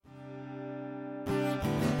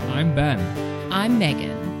I'm Ben. I'm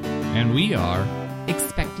Megan. And we are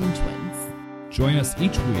Expecting Twins. Join us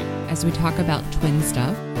each week As we talk about twin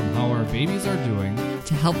stuff from how our babies are doing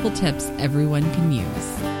to helpful tips everyone can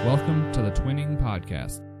use. Welcome to the Twinning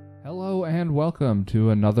Podcast. Hello and welcome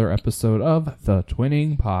to another episode of the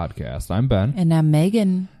Twinning Podcast. I'm Ben. And I'm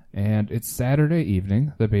Megan. And it's Saturday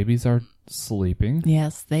evening. The babies are sleeping.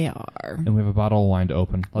 Yes, they are. And we have a bottle of wine to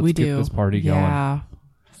open. Let's get this party going. Yeah.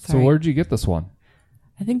 So where'd you get this one?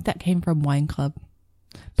 I think that came from Wine Club.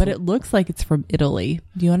 But it looks like it's from Italy.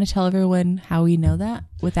 Do you want to tell everyone how we know that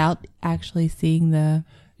without actually seeing the...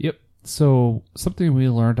 Yep. So something we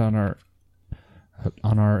learned on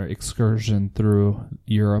our excursion through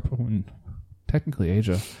Europe, and technically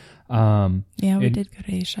Asia. Yeah, we did go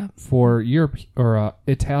to Asia. For Europe or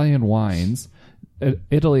Italian wines,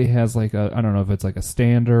 Italy has like I don't know if it's like a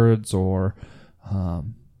standards or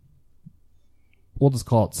we'll just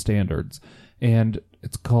call it standards. And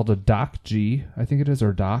it's called a DOC G, I think it is,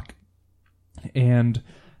 or DOC. And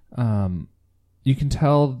you can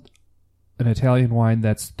tell an Italian wine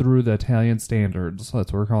that's through the Italian standards, so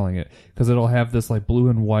that's what we're calling it, because it'll have this like blue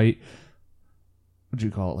and white, what do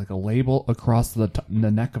you call it, like a label across the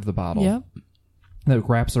neck of the bottle. Yep. That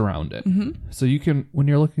wraps around it. Mm-hmm. So you can, when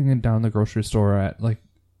you're looking down the grocery store at like,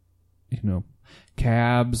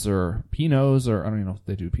 cabs or Pinots, or I don't even know if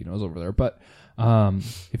they do Pinots over there, but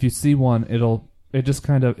if you see one,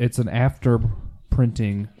 it's an after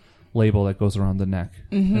printing label that goes around the neck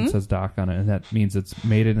and says DOC on it, and that means it's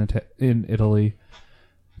made in Italy.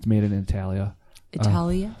 It's made in Italia.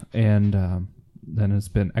 And then it's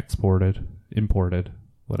been imported,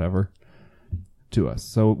 whatever, to us.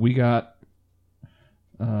 So we got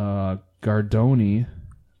Gardoni,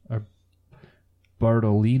 or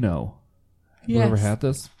Bartolino. Have you ever had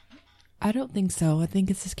this? I don't think so. I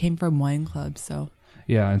think it just came from Wine Club, so...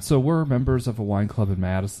 Yeah, and so we're members of a wine club in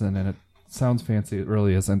Madison, and it sounds fancy. It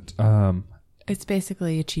really isn't. It's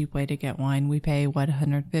basically a cheap way to get wine. We pay,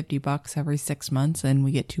 $150 every 6 months, and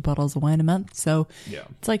we get 2 bottles of wine a month. So yeah,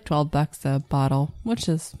 it's like $12 a bottle, which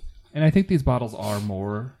is... And I think these bottles are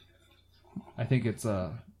more... I think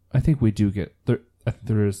we do get...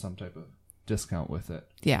 There is some type of discount with it.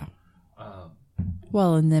 Yeah.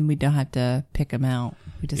 Well, and then we don't have to pick them out.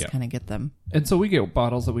 We just kind of get them. And so we get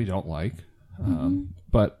bottles that we don't like.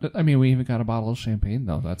 But, I mean, we even got a bottle of champagne,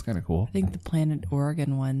 though. That's kind of cool. I think the Planet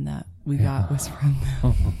Oregon one that we got was from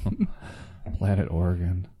them. Planet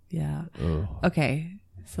Oregon. Yeah. Ugh. Okay,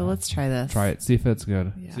 so let's try this. Try it. See if it's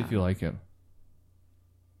good. Yeah. See if you like it.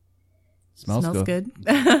 Smells good.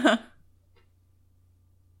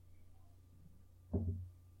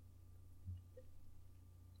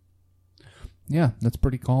 Yeah, that's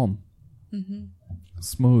pretty calm. Mm-hmm.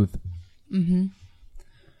 Smooth. Mm-hmm.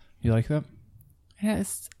 You like that?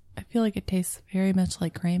 Yes. I feel like it tastes very much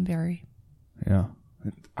like cranberry. Yeah.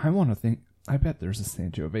 I bet there's a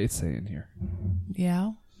Sangiovese in here.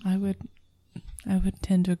 Yeah, I would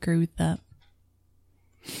tend to agree with that.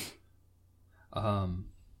 Oh,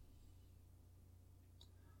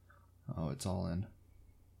 it's all in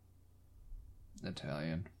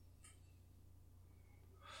Italian.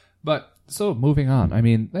 But, so, moving on. I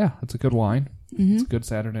mean, yeah, it's a good wine. Mm-hmm. It's a good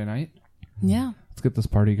Saturday night. Yeah. Let's get this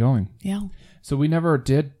party going. Yeah. So we never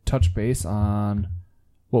did touch base on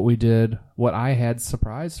what I had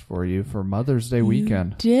surprised for you for Mother's Day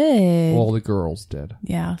weekend. Did. Well, the girls did.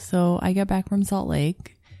 Yeah. So I got back from Salt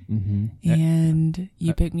Lake, and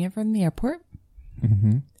you picked me up from the airport,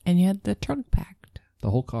 and you had the trunk packed.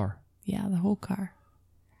 The whole car. Yeah, the whole car.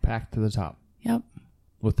 Packed to the top. Yep.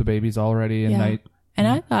 With the babies already in night. And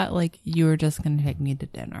I thought, like, you were just going to take me to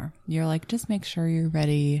dinner. You're like, just make sure you're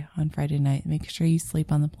ready on Friday night. Make sure you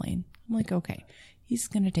sleep on the plane. I'm like, okay. He's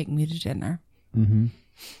going to take me to dinner. Mm-hmm.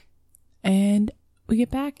 And we get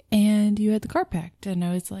back, and you had the car packed. And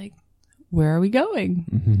I was like, where are we going?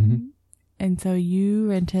 Mm-hmm. And so you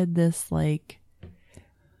rented this, like...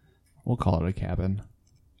 We'll call it a cabin.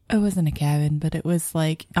 It wasn't a cabin, but it was,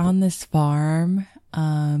 like, on this farm...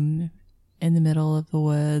 in the middle of the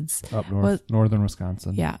woods. Up north, northern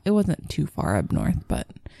Wisconsin. Yeah, it wasn't too far up north, but...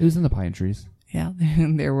 It was in the pine trees. Yeah,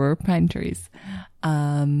 there were pine trees.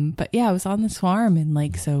 But yeah, I was on this farm, and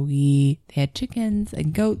like, so they had chickens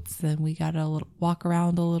and goats, and we got to walk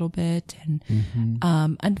around a little bit. And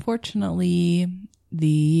unfortunately,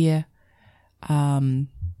 the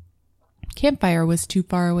campfire was too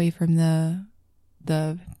far away from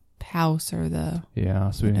the house or the... Yeah,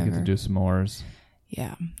 so we didn't get to do s'mores.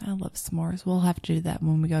 Yeah, I love s'mores. We'll have to do that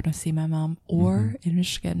when we go to see my mom or in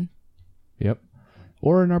Michigan. Yep.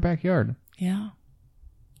 Or in our backyard. Yeah.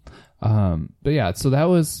 But yeah, so that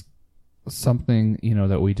was something,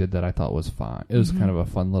 that we did that I thought was fun. It was kind of a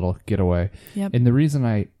fun little getaway. Yep. And the reason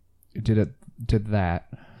I did that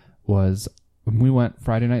was when we went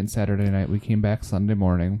Friday night and Saturday night, we came back Sunday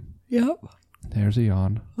morning. Yep. There's a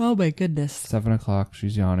yawn. Oh my goodness. 7:00.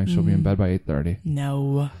 She's yawning. She'll be in bed by 8:30.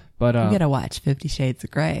 No. But you gotta watch 50 Shades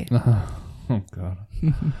of Grey. Oh God.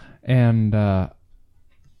 And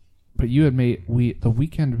but you had the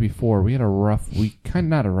weekend before, we had a rough week. Kind of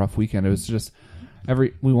not a rough weekend. It was just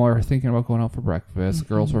we were thinking about going out for breakfast.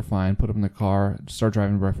 Girls were fine. Put them in the car. Start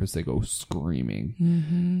driving to breakfast. They go screaming.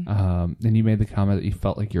 And you made the comment that you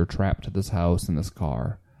felt like you're trapped to this house in this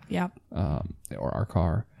car. Yep. Or our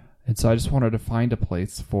car. And so I just wanted to find a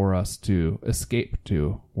place for us to escape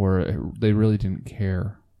to where they really didn't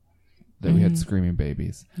care that we had screaming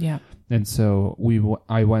babies. Yeah. And so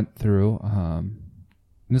I went through,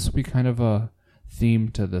 this will be kind of a theme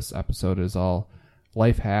to this episode, is all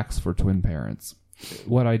life hacks for twin parents.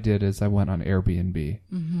 What I did is I went on Airbnb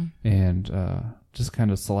and just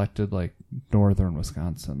kind of selected like northern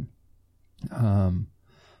Wisconsin,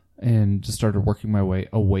 and just started working my way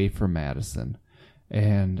away from Madison.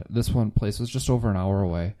 And this one place was just over an hour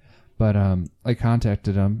away. But I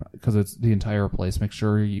contacted them because it's the entire place. Make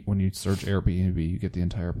sure when you search Airbnb, you get the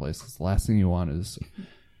entire place. 'Cause the last thing you want is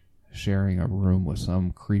sharing a room with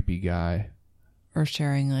some creepy guy. Or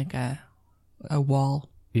sharing like a wall.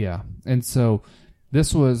 Yeah. And so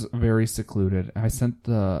this was very secluded. I sent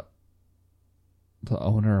the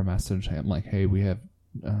owner a message. I'm like, hey, we have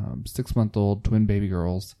 6-month-old twin baby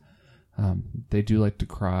girls. They do like to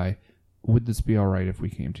cry. Would this be all right if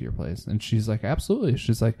we came to your place? And she's like, absolutely.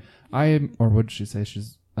 She's like, or what did she say?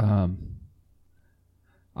 She's, I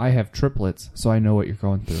have triplets, so I know what you're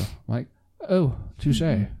going through. I'm like, oh, touche.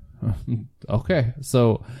 Okay.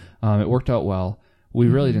 So, it worked out well. We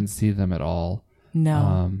really didn't see them at all.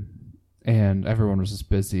 No. And everyone was just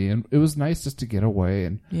busy, and it was nice just to get away.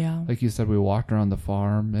 And yeah, like you said, we walked around the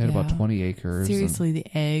farm. They had about 20 acres. Seriously, the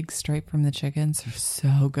eggs straight from the chickens are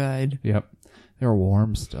so good. Yep. They were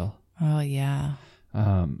warm still. Oh yeah.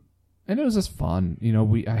 And it was just fun.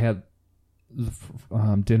 I had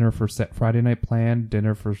dinner for Friday night planned,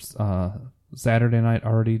 dinner for Saturday night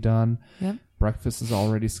already done. Yep. Breakfast is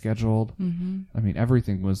already scheduled. I mean,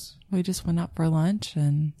 everything was. We just went out for lunch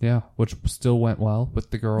and. Yeah, which still went well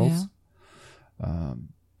with the girls. Yeah.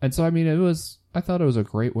 And so I mean, I thought it was a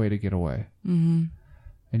great way to get away. And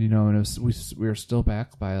and we were still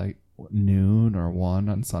back by like noon or 1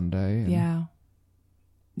 on Sunday. And yeah.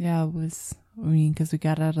 Yeah, it was. I mean, because we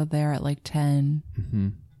got out of there at like 10.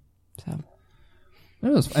 So.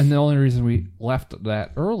 And the only reason we left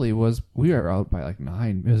that early was we were out by like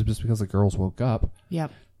 9. It was just because the girls woke up.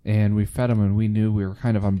 Yep. And we fed them, and we knew we were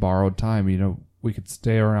kind of on borrowed time. We could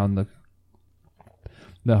stay around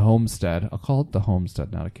the homestead. I'll call it the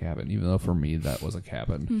homestead, not a cabin, even though for me that was a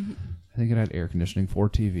cabin. I think it had air conditioning, 4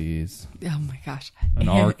 TVs. Oh my gosh. An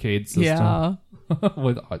arcade system. Yeah.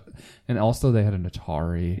 And also they had an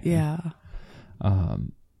Atari. Yeah.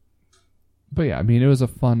 But yeah, I mean, it was a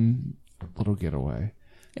fun little getaway.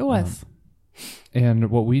 It was. And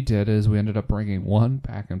what we did is we ended up bringing one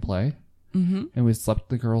pack and play, and we slept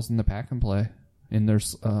the girls in the pack and play in their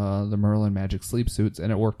the Merlin Magic sleep suits,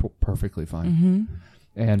 and it worked perfectly fine.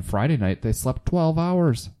 And Friday night they slept 12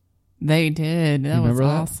 hours. They did. That was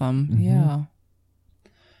awesome. Yeah.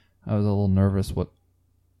 I was a little nervous what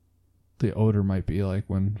the odor might be like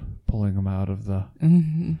when pulling them out of the,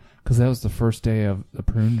 because that was the first day of the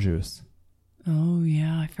prune juice. Oh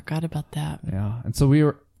yeah, I forgot about that. Yeah, and so we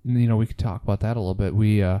were, we could talk about that a little bit.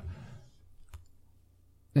 We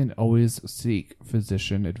and always seek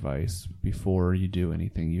physician advice before you do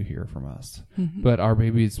anything you hear from us. But our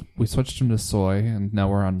babies, we switched them to soy, and now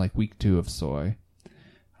we're on like week 2 of soy,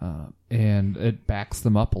 and it backs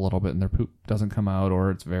them up a little bit, and their poop doesn't come out,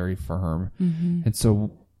 or it's very firm, and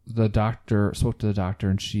so. The doctor spoke to the doctor,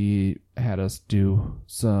 and she had us do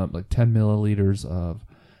some like 10 milliliters of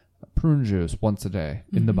prune juice once a day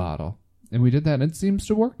in the bottle. And we did that, and it seems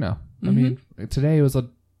to work now. I mean, today it was a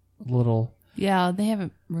little... Yeah, they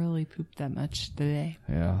haven't really pooped that much today.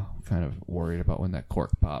 Yeah, kind of worried about when that cork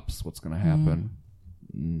pops, what's going to happen.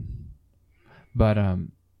 But,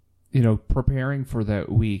 preparing for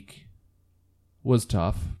that week was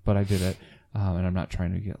tough, but I did it. And I'm not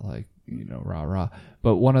trying to get like, rah.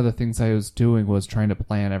 But one of the things I was doing was trying to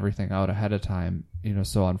plan everything out ahead of time.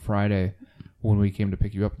 So on Friday, when we came to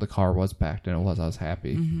pick you up, the car was packed, and I was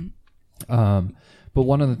happy. But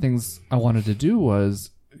one of the things I wanted to do was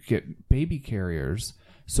get baby carriers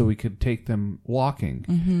so we could take them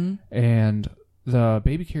walking. And the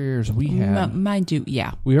baby carriers we had... Mind you,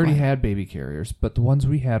 yeah. We already had baby carriers, but the ones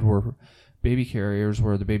we had were baby carriers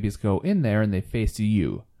where the babies go in there and they face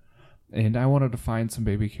you. And I wanted to find some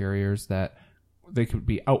baby carriers that they could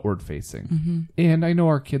be outward facing. Mm-hmm. And I know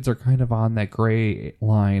our kids are kind of on that gray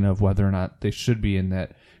line of whether or not they should be in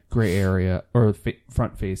that gray area or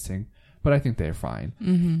front facing, but I think they're fine.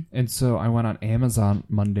 Mm-hmm. And so I went on Amazon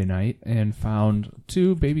Monday night and found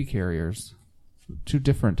 2 baby carriers, 2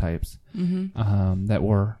 different types, that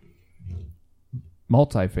were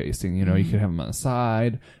multi-facing. You know, you could have them on the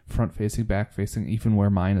side, front facing, back facing, even where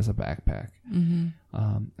mine is a backpack. Mm-hmm.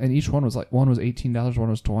 And each one was one was $18, one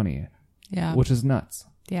was $20. Yeah. Which is nuts.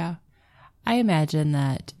 Yeah. I imagine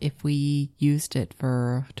that if we used it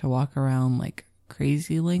to walk around like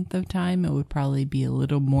crazy length of time, it would probably be a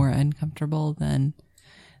little more uncomfortable than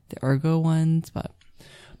the Ergo ones.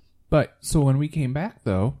 But so when we came back,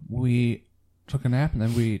 though, we took a nap and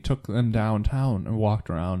then we took them downtown and walked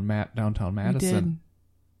around downtown Madison.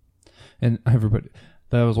 We did. And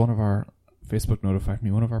that was one of our, Facebook notified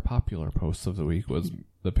me, one of our popular posts of the week was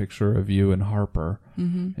the picture of you and Harper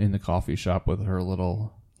in the coffee shop with her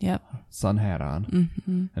little sun hat on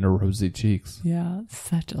and her rosy cheeks. Yeah,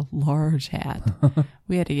 such a large hat.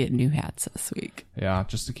 We had to get new hats this week. Yeah,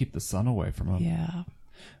 just to keep the sun away from them. Yeah.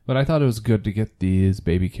 But I thought it was good to get these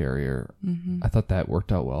baby carrier. I thought that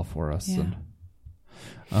worked out well for us. Yeah.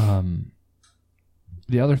 And,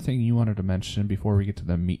 the other thing you wanted to mention before we get to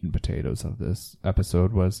the meat and potatoes of this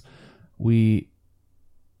episode was when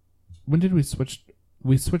did we switch?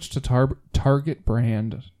 We switched to Target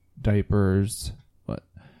brand diapers,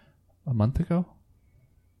 a month ago?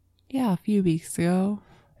 Yeah, a few weeks ago.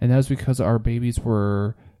 And that was because our babies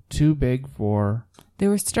were too big for... They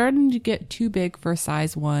were starting to get too big for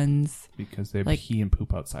size 1s. Because they pee and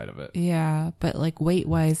poop outside of it. Yeah, but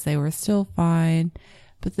weight-wise, they were still fine.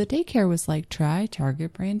 But the daycare was like, try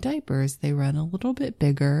Target brand diapers. They run a little bit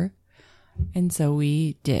bigger. And so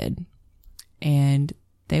we did. And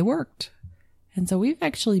they worked. And so we've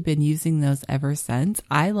actually been using those ever since.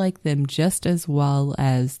 I like them just as well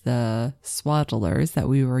as the swaddlers that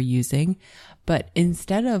we were using. But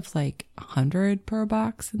instead of 100 per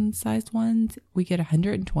box in size 1s, we get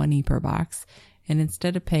 120 per box. And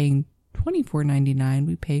instead of paying $24.99,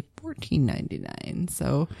 we pay $14.99.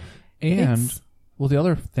 So, well, the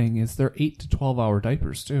other thing is they're 8 to 12 hour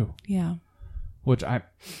diapers too. Yeah. Which I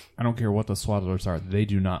don't care what the swaddlers are, they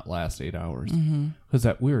do not last 8 hours. Because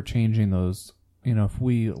we were changing those, if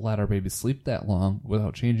we let our babies sleep that long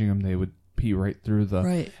without changing them, they would pee right through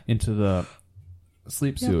into the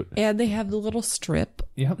sleep suit. And they have the little strip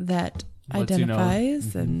that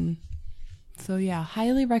identifies. And so, yeah,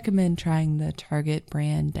 highly recommend trying the Target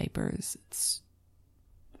brand diapers. It's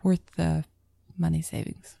worth the money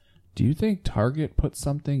savings. Do you think Target put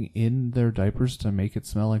something in their diapers to make it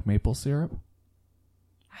smell like maple syrup?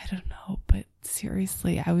 I don't know, but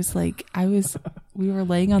seriously, we were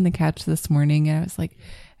laying on the couch this morning and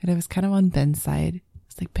I was kind of on Ben's side. I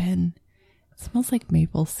was like, Ben, it smells like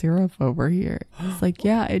maple syrup over here. I was like,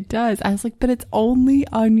 yeah, it does. I was like, but it's only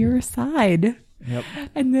on your side. Yep.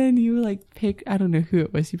 And then you picked, I don't know who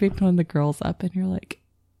it was. You picked one of the girls up and you're like,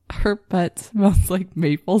 her butt smells like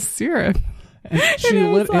maple syrup. And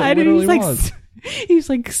it literally was. He's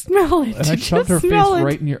like, smell it. And I shoved her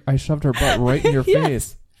I shoved her butt right in your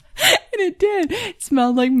face. And it did. It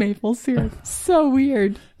smelled like maple syrup. So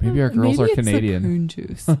weird. Maybe our girls are Canadian. Prune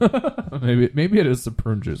juice. maybe it is the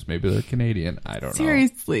prune juice. Maybe they're Canadian. I don't know.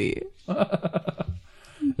 Seriously.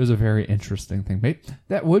 It was a very interesting thing.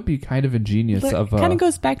 That would be kind of ingenious. It kind of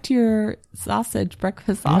goes back to your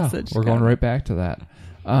breakfast sausage. We're going right back to that.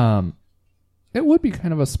 It would be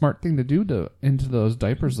kind of a smart thing to do into those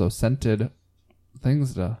diapers, those scented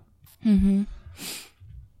things to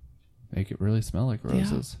make it really smell like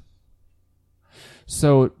roses. Yeah.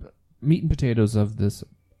 So, meat and potatoes of this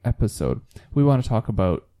episode, we want to talk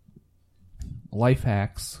about life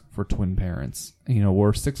hacks for twin parents.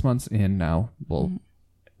 We're 6 months in now, in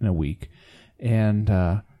a week, and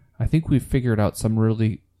I think we've figured out some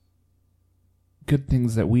really good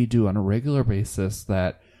things that we do on a regular basis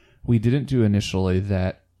that we didn't do initially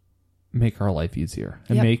that make our life easier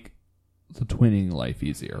and make the twinning life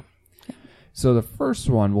easier. So the first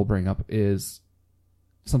one we'll bring up is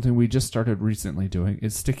something we just started recently doing,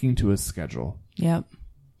 is sticking to a schedule. Yep.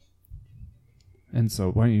 And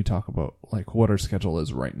so why don't you talk about what our schedule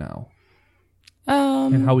is right now?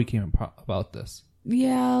 And how we came about this.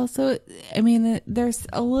 Yeah, so there's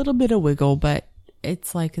a little bit of wiggle, but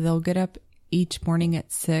it's they'll get up each morning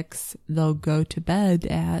at 6. They'll go to bed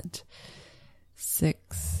at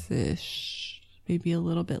 6-ish, maybe a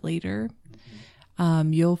little bit later.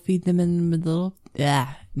 You'll feed them in the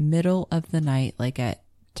middle of the night, at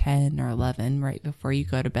 10 or 11, right before you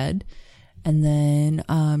go to bed. And then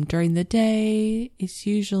during the day, it's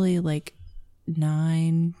usually like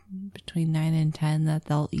between 9 and 10 that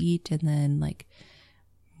they'll eat. And then like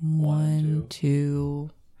 1, 2.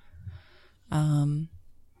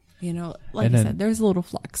 You know, like I said, there's a little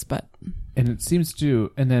flex, but. And it seems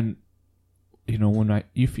to, and then, you know, when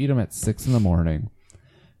you feed them at 6 a.m,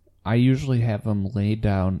 I usually have them laid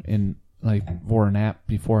down in like for a nap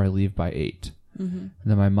before I leave by 8. Mm-hmm. And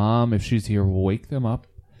then my mom, if she's here, will wake them up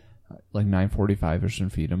like 9:45ish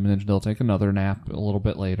and feed them, and then they'll take another nap a little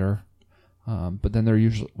bit later. But then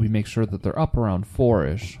we make sure that they're up around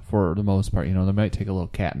 4ish for the most part. You know, they might take a little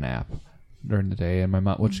cat nap during the day, and my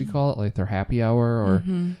mom, what'd she call it, like their happy hour,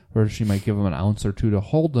 or she might give them an ounce or two to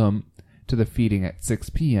hold them to the feeding at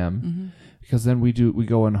 6 p.m. Because then we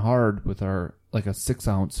go in hard with our like a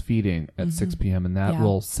 6-ounce feeding at 6 p.m. and that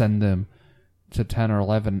will send them to 10 or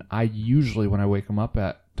 11. I usually, when I wake them up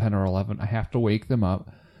at 10 or 11, I have to wake them up,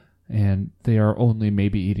 and they are only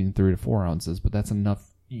maybe eating 3 to 4 ounces, but that's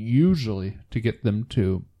enough usually to get them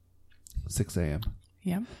to 6 a.m.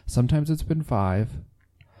 Yeah. Sometimes it's been 5,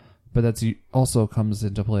 but that's also comes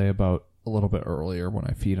into play about a little bit earlier when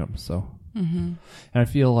I feed them. So, and I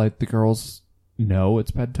feel like the girls know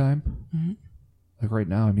it's bedtime. Like right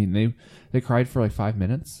now, I mean, they cried for like 5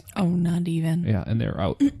 minutes. Oh, not even. Yeah, and they're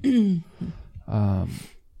out.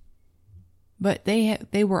 But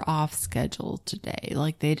they were off schedule today.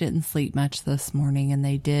 Like they didn't sleep much this morning, and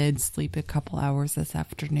they did sleep a couple hours this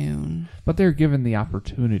afternoon. But they're given the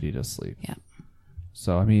opportunity to sleep. Yeah.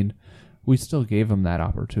 So, I mean, we still gave them that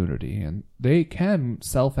opportunity, and they can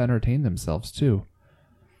self-entertain themselves too.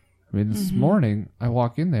 I mean, this morning I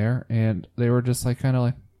walk in there and they were just like kind of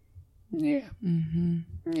like, yeah,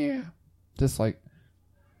 yeah, just like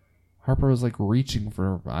Harper was like reaching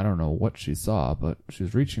for, I don't know what she saw, but she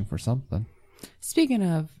was reaching for something. Speaking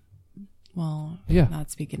of, well, not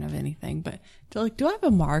speaking of anything, but do I have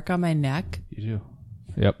a mark on my neck? You do.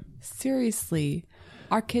 Yep. Seriously,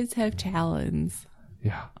 our kids have talons.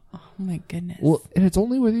 Yeah. Oh my goodness. Well, and it's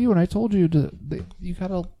only with you. And I told you you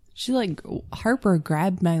gotta. She Harper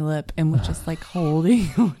grabbed my lip and was just like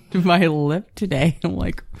holding my lip today. I'm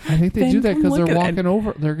like, I think they do that because they're walking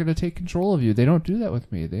over. They're gonna take control of you. They don't do that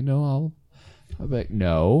with me. They know I'll be like,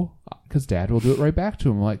 no, because Dad will do it right back to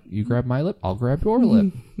him. I'm like, you grab my lip, I'll grab your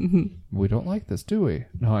lip. We don't like this, do we?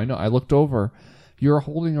 No, I know. I looked over. You're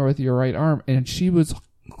holding her with your right arm, and she was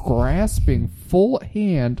grasping full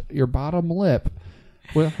hand your bottom lip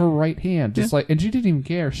with her right hand, just like, and she didn't even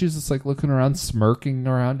care. She's just like looking around, smirking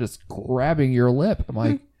around, just grabbing your lip. I'm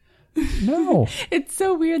like, no. It's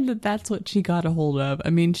so weird that that's what she got a hold of. I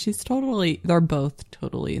mean, they're both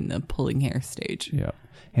totally in the pulling hair stage. Yeah.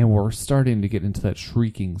 And we're starting to get into that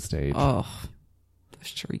shrieking stage. Oh, the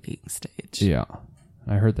shrieking stage. Yeah.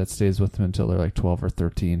 I heard that stays with them until they're like 12 or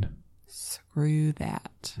 13. Screw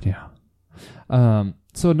that. Yeah.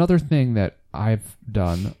 So another thing that I've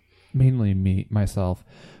done, mainly myself,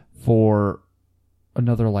 for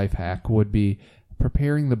another life hack would be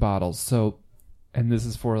preparing the bottles. So, and this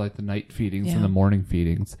is for like the night feedings and the morning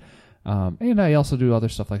feedings. And I also do other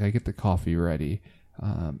stuff, like I get the coffee ready.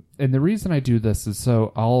 And the reason I do this is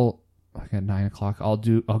so like at 9 o'clock, I'll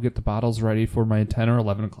get the bottles ready for my 10 or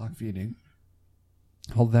 11 o'clock feeding.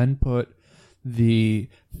 I'll then put the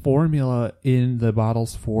formula in the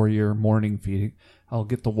bottles for your morning feeding. I'll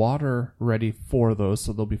get the water ready for those,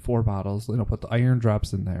 so there'll be 4 bottles. Then I'll put the iron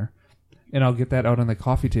drops in there. And I'll get that out on the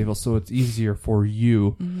coffee table so it's easier for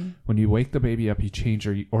you. When you wake the baby up, you change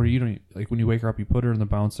her, or you don't, like when you wake her up, you put her in the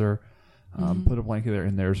bouncer, put a blanket there,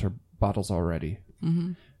 and there's her bottles already.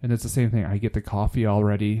 And it's the same thing. I get the coffee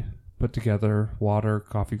already put together, water,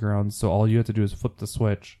 coffee grounds. So all you have to do is flip the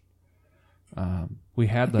switch. I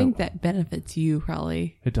think that benefits you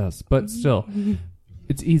probably. It does, but still,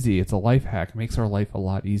 it's easy. It's a life hack. It makes our life a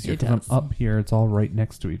lot easier. Because I'm up here, it's all right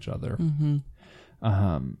next to each other.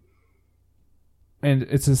 And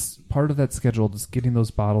it's just part of that schedule, just getting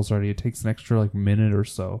those bottles ready. It takes an extra like minute or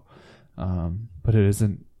so, but it's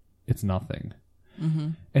nothing.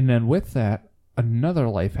 And then with that, another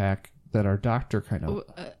life hack that our doctor kind of...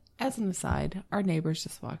 as an aside, our neighbors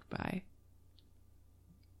just walked by.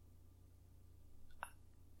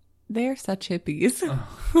 They're such hippies.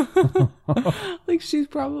 Like she's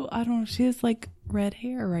probably, I don't know, she has like red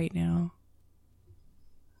hair right now.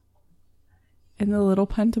 And the little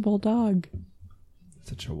puntable dog.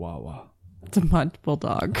 It's a Chihuahua. It's a puntable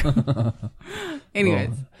dog.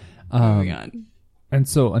 Anyways, moving on. And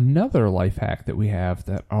so another life hack that we have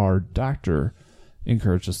that our doctor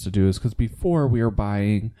encouraged us to do is because before we were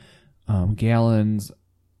buying gallon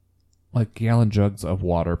jugs of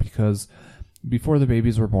water, because before the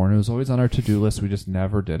babies were born, it was always on our to-do list. We just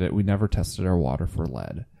never did it. We never tested our water for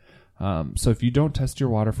lead. So if you don't test your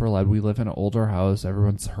water for lead, we live in an older house.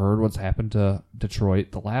 Everyone's heard what's happened to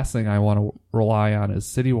Detroit. The last thing I want to rely on is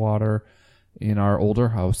city water in our older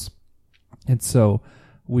house. And so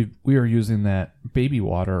we are using that baby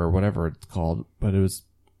water or whatever it's called, but it was,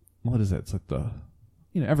 what is it? It's like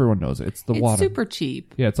everyone knows it. It's the water. It's super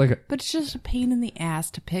cheap. Yeah, it's like but it's just a pain in the ass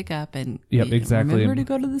to pick up and exactly. remember to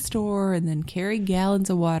go to the store and then carry gallons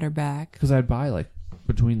of water back. Because I'd buy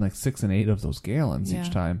between 6 and 8 of those gallons each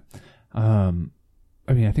time. I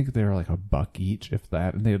mean, I think they were $1 each, if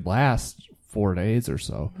that, and they'd last 4 days or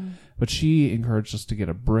so. Mm-hmm. But she encouraged us to get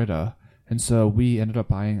a Brita, and so we ended up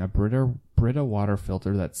buying a Brita water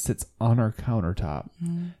filter that sits on our countertop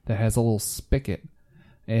that has a little spigot,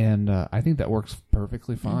 and I think that works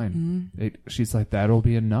perfectly fine. Mm-hmm. She's like, that'll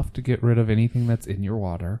be enough to get rid of anything that's in your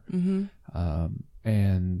water. Mm-hmm.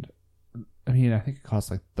 And I mean, I think it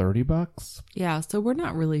costs $30. Yeah, so we're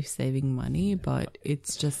not really saving money, but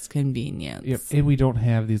it's just convenience. Yep, and we don't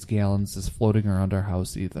have these gallons just floating around our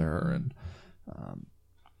house either.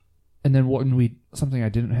 And then something I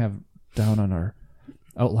didn't have down on our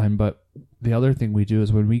outline, but the other thing we do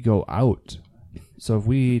is when we go out. So if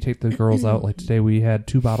we take the girls out, like today, we had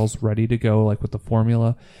 2 bottles ready to go, with the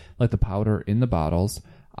formula, the powder in the bottles.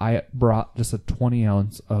 I brought just a 20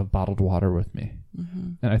 ounce of bottled water with me.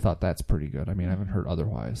 Mm-hmm. And I thought that's pretty good. I mean, I haven't heard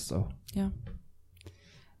otherwise, so. Yeah. I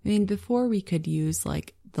mean, before we could use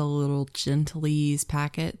the little Gentlease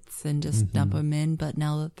packets and just dump them in, but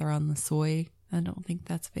now that they're on the soy, I don't think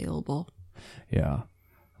that's available. Yeah.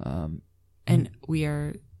 And we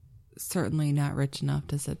are certainly not rich enough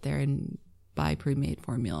to sit there and buy pre-made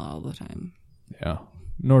formula all the time. Yeah.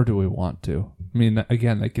 Nor do we want to. I mean,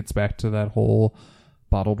 again, that gets back to that whole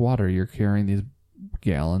bottled water. You're carrying these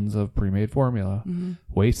gallons of pre-made formula,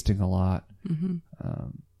 wasting a lot. Mm-hmm.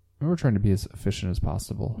 And we're trying to be as efficient as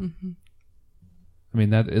possible. Mm-hmm. I mean,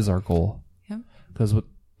 that is our goal. Yeah. Because with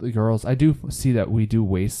the girls, I do see that we do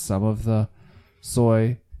waste some of the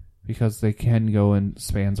soy because they can go in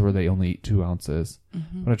spans where they only eat 2 ounces.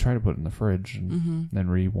 Mm-hmm. But I try to put it in the fridge and then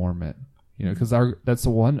re-warm it. Because that's the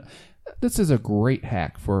one. This is a great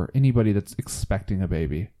hack for anybody that's expecting a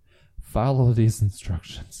baby. Follow these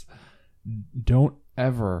instructions. Don't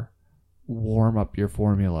ever warm up your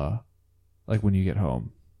formula when you get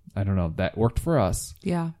home. I don't know. That worked for us.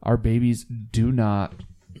 Yeah. Our babies do not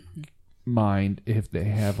mind if they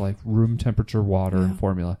have room temperature water and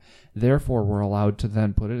formula. Therefore, we're allowed to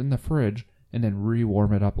then put it in the fridge and then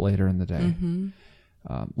re-warm it up later in the day. Mm-hmm.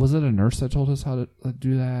 Was it a nurse that told us how to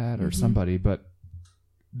do that or somebody? But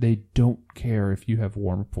they don't care if you have a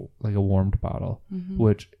warmed bottle,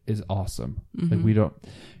 which is awesome. Mm-hmm. We don't.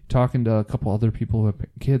 Talking to a couple other people who have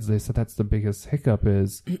kids, they said that's the biggest hiccup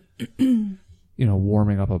is,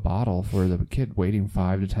 warming up a bottle for the kid, waiting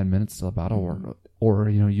 5 to 10 minutes till a bottle work, or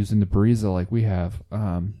using the Brisa like we have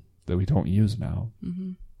that we don't use now.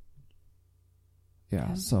 Mm-hmm.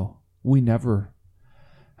 Yeah, so we never.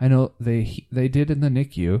 I know they did in the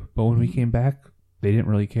NICU, but when we came back, they didn't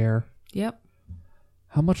really care. Yep.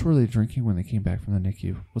 How much were they drinking when they came back from the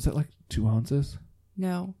NICU? Was it 2 ounces?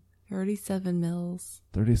 No, 37 mils.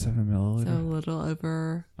 37 milliliters? So a little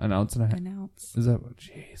over an ounce and a half. An ounce. Is that what?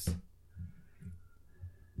 Jeez.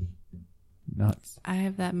 Nuts. I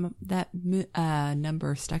have that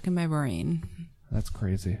number stuck in my brain. That's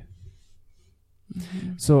crazy.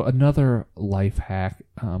 Mm-hmm. So another life hack,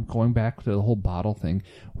 going back to the whole bottle thing,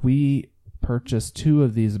 we purchased 2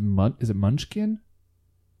 of these, is it Munchkin?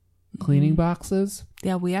 Cleaning boxes?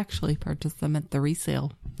 Yeah, we actually purchased them at the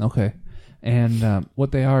resale. Okay. And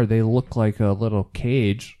what they are, they look like a little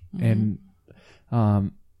cage, and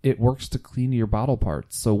it works to clean your bottle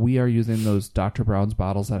parts. So we are using those Dr. Brown's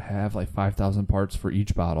bottles that have 5,000 parts for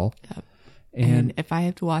each bottle. Yep. And if I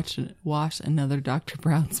have to wash another Dr.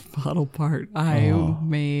 Brown's bottle part, I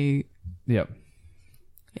may... Yep.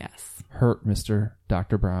 Yes. Hurt Mr.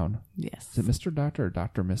 Dr. Brown. Yes. Is it Mr. Doctor or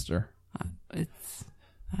Dr. Mister? It's...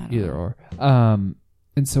 Either or.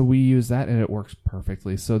 And so we use that and it works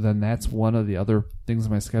perfectly. So then that's one of the other things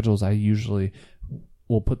in my schedule is I usually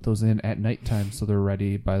will put those in at nighttime so they're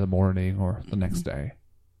ready by the morning or the next day.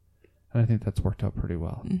 And I think that's worked out pretty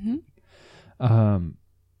well. Mm-hmm.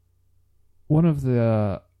 One of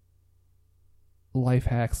the life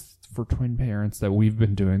hacks for twin parents that we've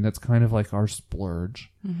been doing that's kind of like our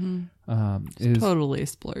splurge. Mm-hmm. Is totally a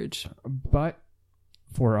splurge. But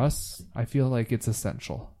for us, I feel like it's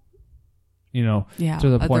essential. Yeah, to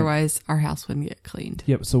the point. Otherwise our house wouldn't get cleaned.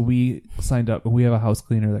 Yep, so we signed up, and we have a house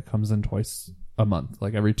cleaner that comes in twice a month,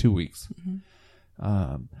 every 2 weeks. Mm-hmm.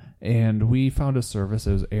 And we found a service.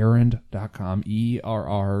 It was Errund.com,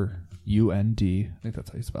 ERRUND. I think that's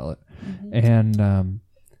how you spell it. And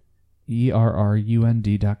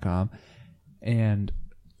ERRUND.com. And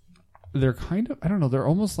they're kind of, I don't know, they're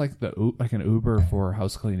almost like an Uber for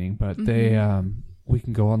house cleaning, but they we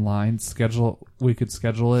can go online, we could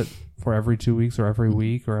schedule it for every 2 weeks or every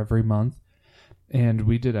week or every month. And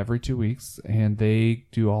we did every 2 weeks, and they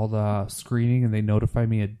do all the screening, and they notify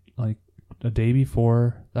me a day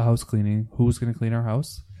before the house cleaning who's going to clean our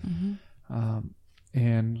house.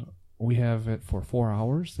 And we have it for 4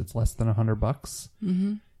 hours. It's less than $100,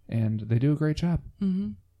 and they do a great job.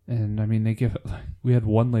 And I mean, we had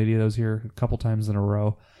one lady that was here a couple times in a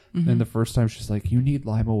row, and the first time she's like, "You need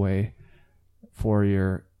Lime Away for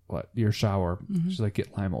your shower." She's like,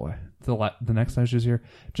 "Get Lime Away." The next time she was here,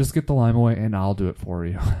 "Just get the Lime Away and I'll do it for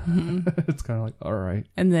you." It's kind of like, all right.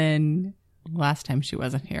 And then last time she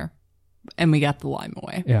wasn't here, and we got the Lime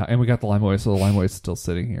Away. Yeah, and we got the Lime Away, so the Lime Away is still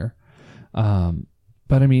sitting here.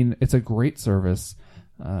 But I mean, it's a great service.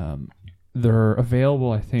 They're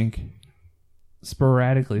available, I think,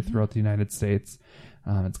 sporadically throughout the United States.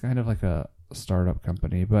 It's kind of like a startup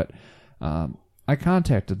company, but I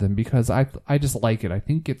contacted them because I just like it. I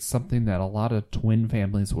think it's something that a lot of twin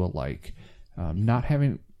families will like. Not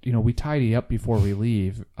having, we tidy up before we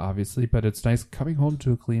leave, obviously, but it's nice coming home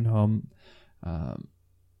to a clean home.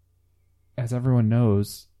 As everyone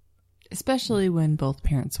knows, especially when both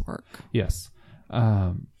parents work. Yes.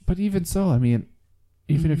 But even so, I mean,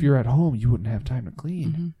 even if you're at home, you wouldn't have time to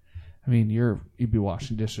clean. I mean, you'd be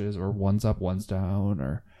washing dishes, or one's up, one's down,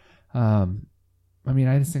 or, I mean,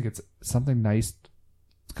 I just think it's something nice,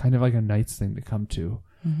 kind of like a nice thing to come to.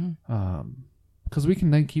 Because we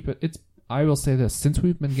can then keep it. I will say this, since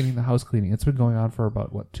we've been getting the house cleaning, it's been going on for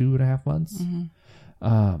about, 2.5 months.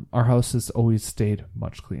 Our house has always stayed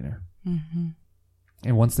much cleaner.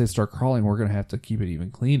 And once they start crawling, we're going to have to keep it even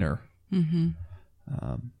cleaner.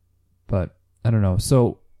 But I don't know.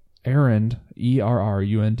 So Errund,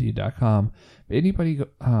 ERRUND.com. If anybody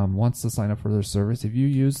wants to sign up for their service, if you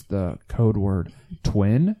use the code word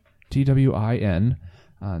TWIN, TWIN,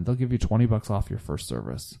 they'll give you $20 off your first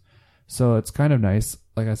service. So it's kind of nice.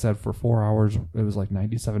 Like I said, for 4 hours, it was like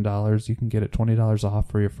 $97. You can get it $20 off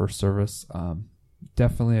for your first service.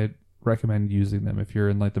 Definitely, I'd recommend using them if you're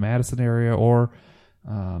in like the Madison area, or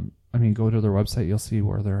go to their website. You'll see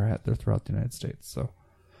where they're at. They're throughout the United States. So,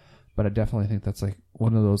 but I definitely think that's like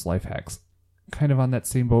one of those life hacks. Kind of on that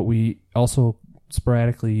same boat, we also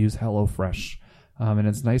sporadically use HelloFresh, and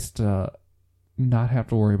it's nice to not have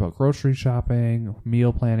to worry about grocery shopping,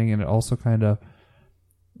 meal planning, and it also kind of,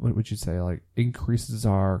 what would you say, like increases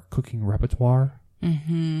our cooking repertoire.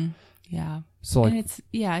 Yeah. So like, and it's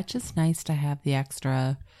just nice to have the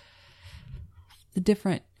extra, the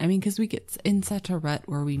different, because we get in such a rut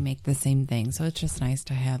where we make the same thing. So it's just nice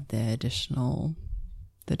to have the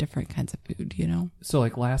different kinds of food, So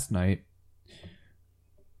like last night,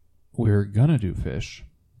 we were gonna do fish.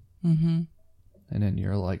 And then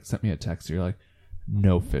you're like, sent me a text. You're like,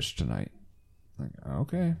 no fish tonight. Like,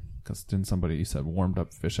 okay. Because didn't somebody said warmed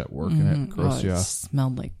up fish at work and it grossed you out? It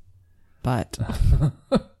smelled like butt.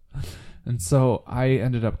 And so I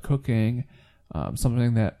ended up cooking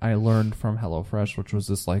something that I learned from HelloFresh, which was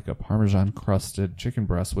just like a Parmesan crusted chicken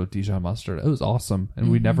breast with Dijon mustard. It was awesome.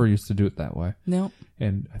 And we never used to do it that way. Nope.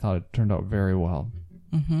 And I thought it turned out very well.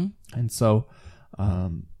 And so, I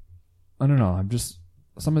don't know.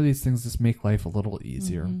 Some of these things just make life a little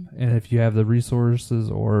easier. And if you have the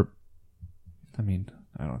resources, or, I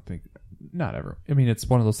don't think, not ever. It's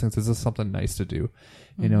one of those things. It's just something nice to do,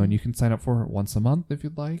 and you can sign up for it once a month if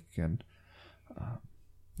you'd like. And,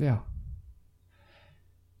 yeah.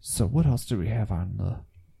 So what else do we have on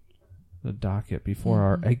the docket before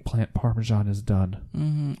our eggplant Parmesan is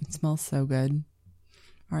done? It smells so good.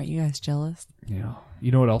 Aren't you guys jealous? Yeah.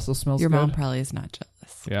 You know what also smells good? Your mom probably is not jealous.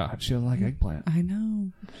 Yeah, she doesn't like eggplant. I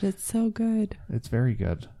know, but it's so good. It's very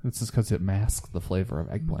good. It's just because it masks the flavor of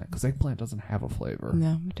eggplant, because eggplant doesn't have a flavor.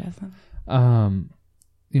 No, it doesn't.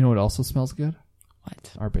 You know what also smells good?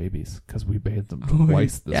 What? Our babies, because we bathed them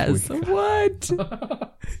twice this week. What?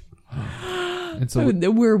 And so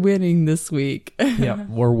we're winning this week. Yeah,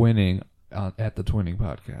 we're winning at the Twinning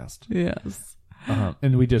Podcast. Yes.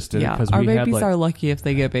 And we just did it because our we babies had are lucky if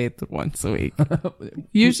they get bathed once a week.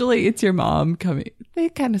 Usually it's your mom coming. They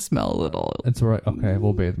kind of smell a little. And so we're like, okay,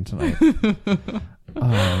 we'll bathe them tonight.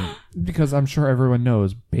 Because I'm sure everyone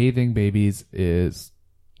knows bathing babies is,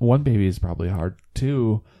 one, baby is probably hard.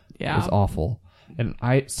 Two, is awful. And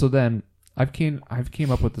I've came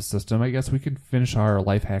up with the system. I guess we can finish our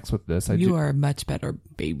life hacks with this. You are a much better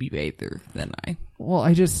baby bather than I. Well,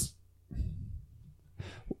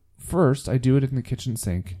 first I do it in the kitchen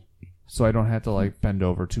sink, so I don't have to like bend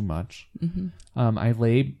over too much. I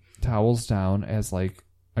lay towels down as like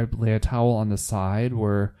I lay a towel on the side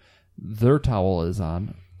where their towel is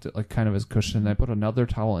on, like kind of as cushion. I put another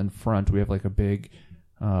towel in front. We have like a big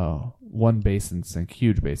one basin sink,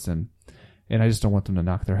 huge basin, and I just don't want them to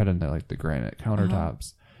knock their head into like the granite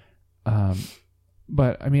countertops.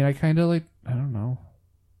 But I mean, I kind of like, I don't know.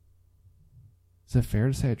 Is it fair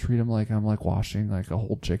to say I treat them like I'm like washing like a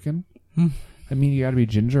whole chicken? I mean, you got to be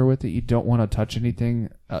ginger with it. You don't want to touch anything.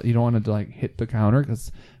 You don't want to like hit the counter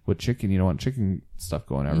because with chicken, you don't want chicken stuff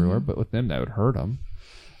going everywhere. But with them, that would hurt them.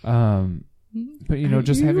 But you know,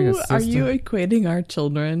 just having a system. Are you equating our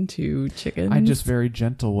children to chickens? I'm just very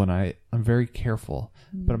gentle when I'm very careful,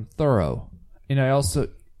 but I'm thorough. And I also,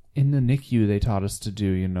 in the NICU, they taught us to do,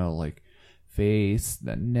 you know, like face,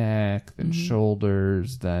 then neck, then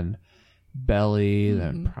shoulders, then belly,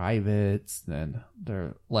 then privates, then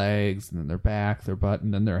their legs, and then their back, their butt,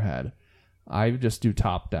 and then their head. I just do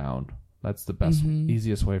top down. That's the best,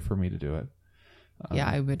 easiest way for me to do it. Yeah,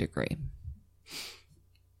 I would agree.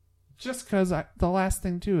 Just because the last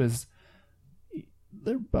thing too is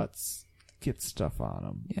their butts get stuff on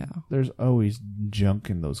them. Yeah. There's always junk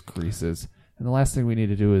in those creases. And the last thing we need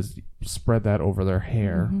to do is spread that over their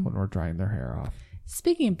hair when we're drying their hair off.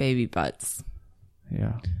 Speaking of baby butts.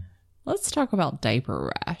 Yeah. Let's talk about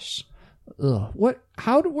diaper rash. Ugh. What?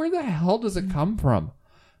 Where the hell does it come from?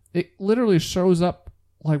 It literally shows up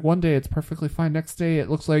like one day it's perfectly fine. Next day it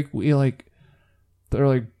looks like they're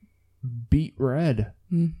like beet red.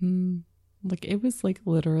 Like it was like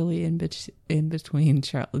literally in between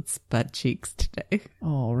Charlotte's butt cheeks today.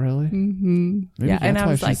 Oh, really? Maybe yeah, and I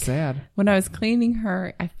was she's like, sad. When I was cleaning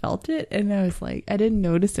her, I felt it, and I was like, I didn't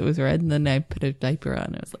notice it was red, and then I put a diaper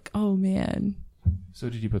on. I was like, oh man. So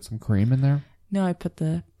did you put some cream in there? No, I put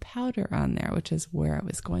the powder on there, which is where I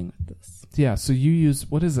was going with this. Yeah. So you use,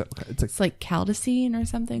 what is it? It's like Caldacine or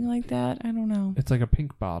something like that. I don't know. It's like a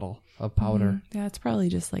pink bottle of powder. Yeah, it's probably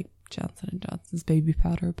just like Johnson & Johnson's baby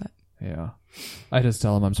powder, but. Yeah. I just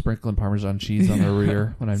tell them I'm sprinkling Parmesan cheese on their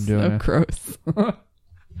rear when I'm doing it. Gross.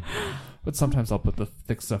 But sometimes I'll put the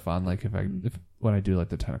thick stuff on, like when I do like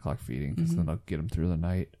the 10 o'clock feeding, because then I'll get them through the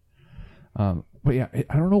night. But yeah,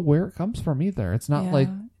 I don't know where it comes from either. It's not like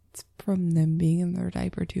it's from them being in their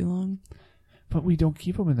diaper too long. But we don't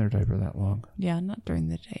keep them in their diaper that long. Yeah, not during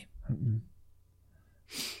the day.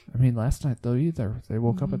 I mean, last night though either. They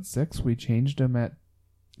woke up at 6. We changed them at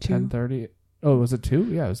 10:30. Oh, was it 2?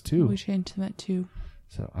 Yeah, it was 2. We changed them at 2.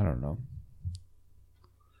 So I don't know.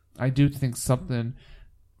 I do think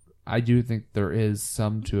there is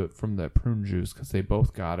some to it from the prune juice, because they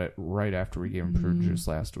both got it right after we gave them prune juice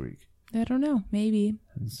last week. I don't know. Maybe.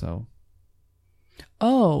 And so.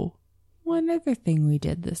 Oh, one other thing we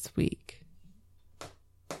did this week.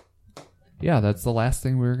 Yeah, that's the last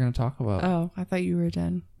thing we were going to talk about. Oh, I thought you were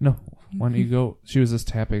done. No. Why don't you go? She was just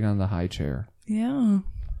tapping on the high chair. Yeah.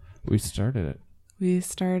 We started it.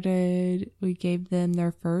 We gave them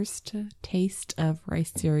their first taste of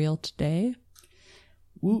rice cereal today.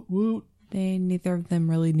 Woot woot. Neither of them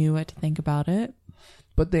really knew what to think about it.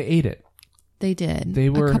 But they ate it. They did. They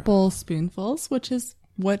were a couple spoonfuls, which is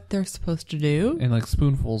what they're supposed to do. And like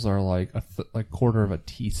spoonfuls are like like quarter of a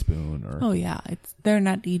teaspoon, or. Oh yeah, they're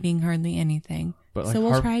not eating hardly anything. But like so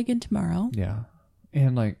we'll try again tomorrow. Yeah,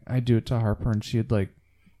 and like I do it to Harper, and she'd like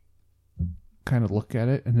kind of look at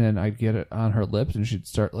it, and then I'd get it on her lips, and she'd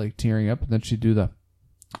start like tearing up, and then she'd do the.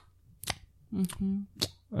 And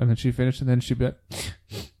then she'd finish, and then she'd be like,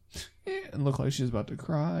 and look like she's about to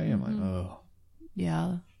cry. I'm like, oh.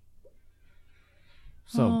 Yeah.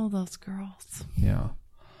 So, oh, those girls. Yeah.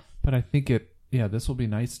 But I think this will be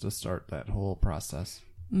nice to start that whole process.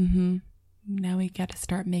 Now we got to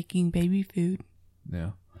start making baby food.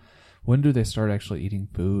 Yeah. When do they start actually eating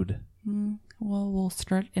food? Well, we'll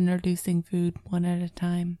start introducing food one at a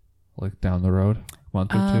time. Like down the road?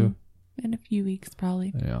 Month or two? In a few weeks,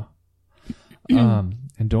 probably. Yeah.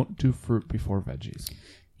 And don't do fruit before veggies.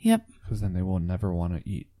 Yep. Because then they will never want to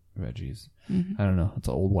eat veggies. I don't know. It's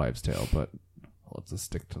an old wives' tale, but let's just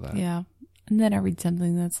stick to that. Yeah. And then I read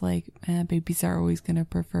something that's like, babies are always going to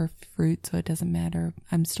prefer fruit, so it doesn't matter.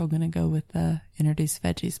 I'm still going to go with introduce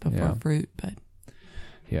veggies before fruit, but.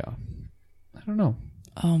 Yeah. I don't know.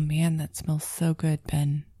 Oh, man, that smells so good,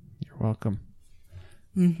 Ben. You're welcome.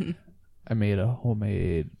 I made a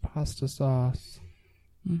homemade pasta sauce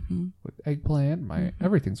with eggplant.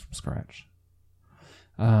 Everything's from scratch.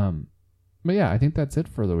 But yeah, I think that's it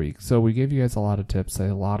for the week. So we gave you guys a lot of tips,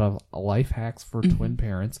 a lot of life hacks for twin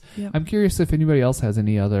parents. Yep. I'm curious if anybody else has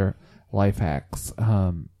any other life hacks.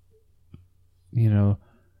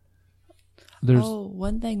 there's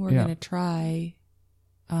one thing we're gonna try,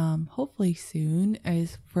 hopefully soon,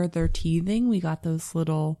 is for their teething. We got those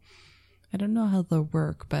little, I don't know how they'll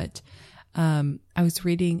work, but I was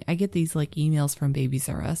reading. I get these like emails from Babies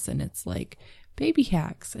R Us, and it's like baby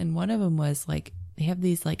hacks, and one of them was like they have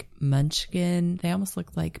these like munchkin. They almost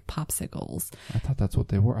look like popsicles. I thought that's what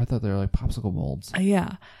they were. I thought they were like popsicle molds.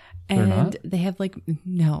 Yeah. They're And not? they have like,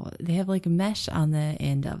 no, they have like a mesh on the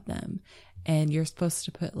end of them. And you're supposed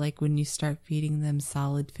to put, like, when you start feeding them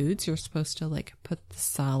solid foods, you're supposed to like put the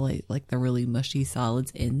solid, like the really mushy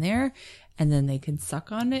solids in there, and then they can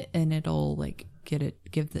suck on it, and it'll like give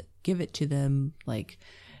it to them like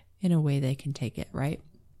in a way they can take it, right?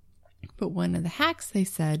 But one of the hacks they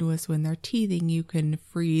said was when they're teething, you can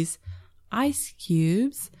freeze ice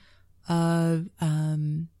cubes of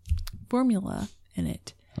formula in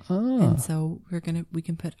it. And so we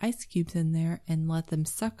can put ice cubes in there and let them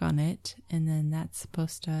suck on it, and then that's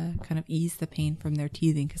supposed to kind of ease the pain from their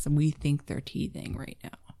teething, because we think they're teething right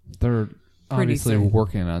now. They're obviously soon.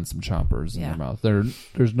 working on some chompers in their mouth.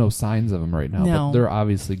 There's no signs of them right now, but they're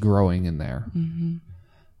obviously growing in there. Mm-hmm.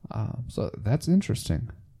 So that's interesting.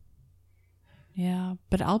 Yeah,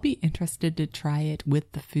 but I'll be interested to try it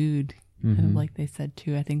with the food, kind of like they said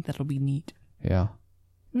too. I think that'll be neat. Yeah.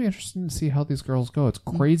 It'll be interesting to see how these girls go. It's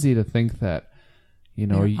crazy to think that,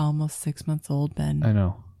 They're almost 6 months old, Ben. I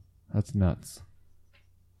know. That's nuts.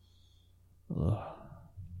 Ugh.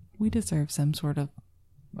 We deserve some sort of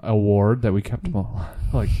award that we kept them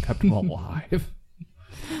alive.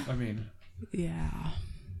 I mean, yeah,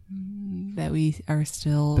 that we are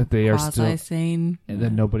still that they are still sane, and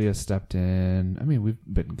then nobody has stepped in. I mean, we've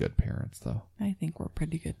been good parents, though. I think we're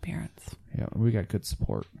pretty good parents. Yeah, we got good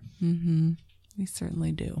support. Mm-hmm. We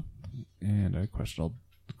certainly do. And a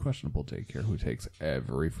questionable daycare who takes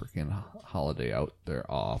every freaking holiday out there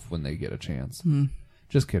off when they get a chance.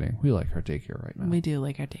 Just kidding. We like our daycare right now. We do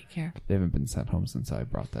like our daycare. They haven't been sent home since I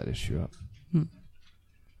brought that issue up.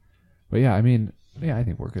 But yeah, I mean, I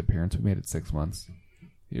think we're good parents. We made it 6 months.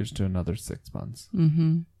 Here's to another 6 months.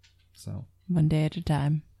 Mm-hmm. So one day at a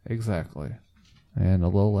time. Exactly. And a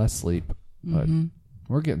little less sleep. But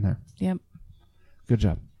we're getting there. Yep. Good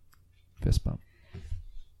job. Fist bump.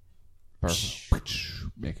 Perfect.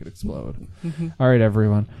 Make it explode. All right,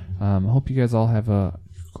 everyone. Hope you guys all have a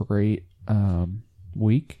great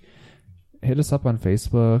week. Hit us up on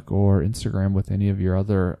Facebook or Instagram with any of your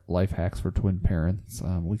other life hacks for twin parents.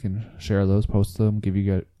 We can share those, post them, give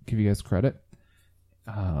you guys credit.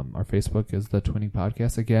 Our Facebook is the Twinning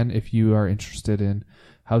Podcast. Again, if you are interested in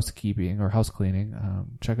housekeeping or house cleaning,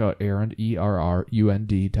 check out Errund,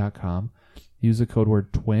 ERRUND.com. Use the code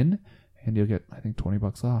word TWIN, and you'll get, I think,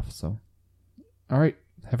 $20 off. So, all right.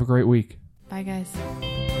 Have a great week. Bye,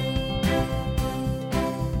 guys.